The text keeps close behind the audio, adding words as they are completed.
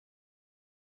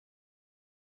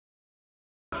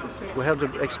We had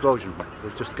the explosion. We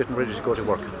were just getting ready to go to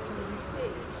work.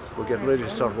 We're getting ready to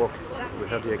start work. We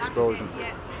had the explosion.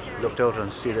 Looked out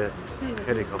and see the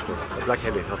helicopter, a black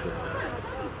helicopter,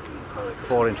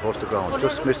 falling towards the ground.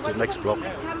 Just missed the next block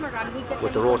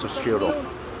with the rotors sheared off.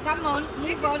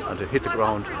 And it hit the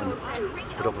ground and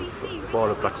put up a ball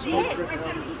of black smoke,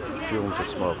 fumes of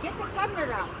smoke.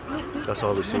 That's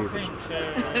all we see.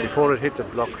 Before it hit the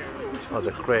block or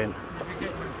the crane,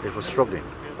 it was struggling.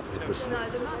 It was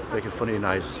making funny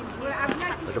noise.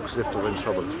 It looks as if they were in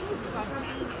trouble.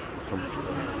 Some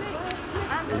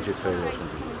engine failure or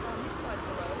something.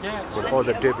 But all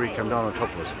the debris came down on top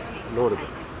of us, a load of it.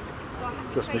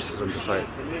 Just missed us on the side.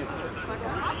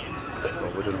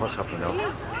 But we don't know what's happening now.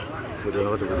 We don't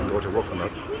know whether we can go to work or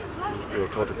not. We were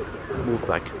told to move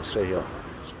back and stay here.